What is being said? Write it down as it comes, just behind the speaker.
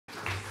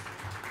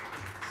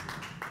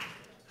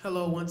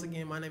Hello, once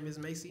again, my name is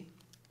Macy,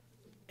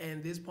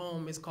 and this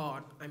poem is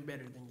called I'm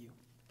Better Than You.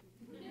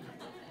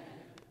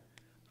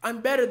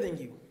 I'm better than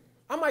you.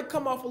 I might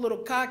come off a little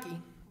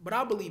cocky, but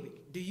I believe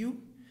it. Do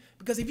you?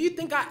 Because if you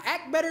think I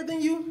act better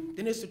than you,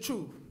 then it's the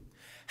truth.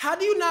 How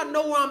do you not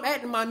know where I'm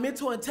at in my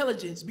mental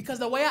intelligence? Because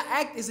the way I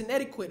act is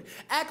inadequate.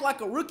 Act like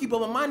a rookie, but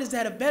my mind is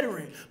that of a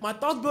veteran. My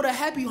thoughts build a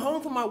happy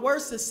home for my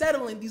words to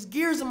settle in. These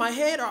gears in my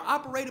head are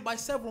operated by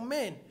several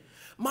men.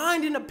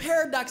 Mind in a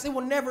paradox, it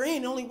will never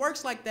end. It only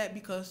works like that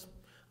because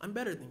I'm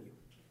better than you.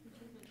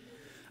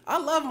 I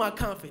love my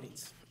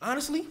confidence.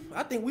 Honestly,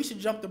 I think we should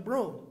jump the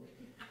broom.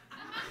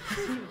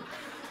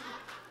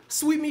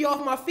 Sweep me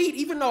off my feet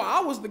even though I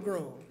was the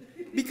groom.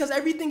 Because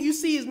everything you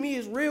see is me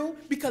is real.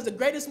 Because the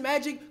greatest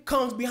magic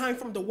comes behind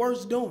from the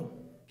worst doom.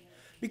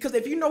 Because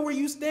if you know where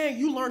you stand,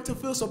 you learn to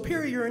feel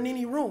superior in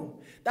any room.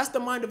 That's the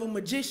mind of a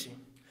magician.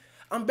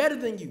 I'm better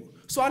than you.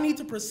 So I need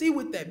to proceed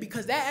with that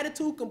because that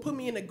attitude can put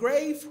me in the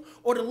grave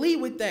or to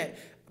lead with that.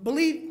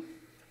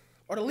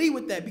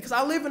 Because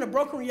I live in a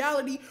broken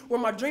reality where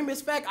my dream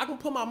is fact. I can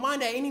put my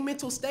mind at any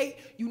mental state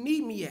you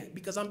need me at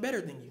because I'm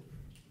better than you.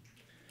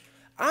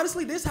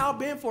 Honestly, this is how I've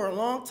been for a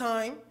long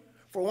time.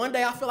 For one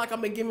day, I feel like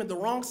I've been given the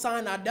wrong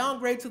sign. I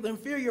downgrade to the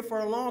inferior for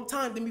a long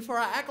time. Then before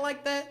I act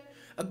like that,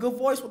 a good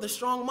voice with a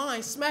strong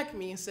mind smacks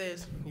me and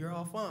says, you're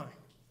all fine.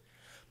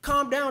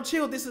 Calm down,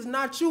 chill, this is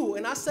not you.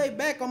 And I say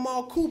back, I'm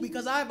all cool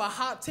because I have a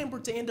hot temper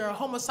to enter a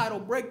homicidal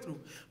breakthrough.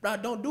 But I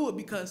don't do it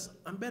because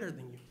I'm better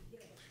than you.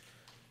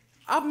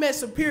 I've met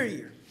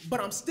superior,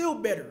 but I'm still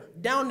better.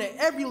 Down to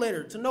every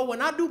letter to know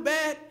when I do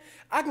bad,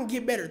 I can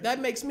get better. That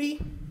makes me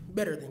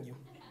better than you.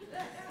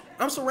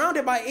 I'm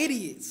surrounded by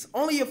idiots,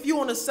 only a few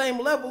on the same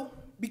level,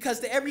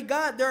 because to every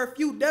God, there are a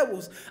few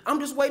devils. I'm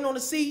just waiting on to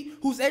see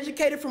who's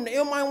educated from the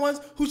ill-mind ones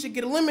who should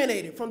get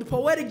eliminated, from the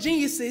poetic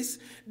geniuses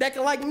that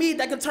can, like me,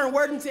 that can turn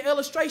words into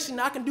illustration.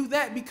 I can do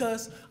that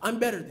because I'm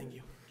better than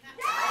you.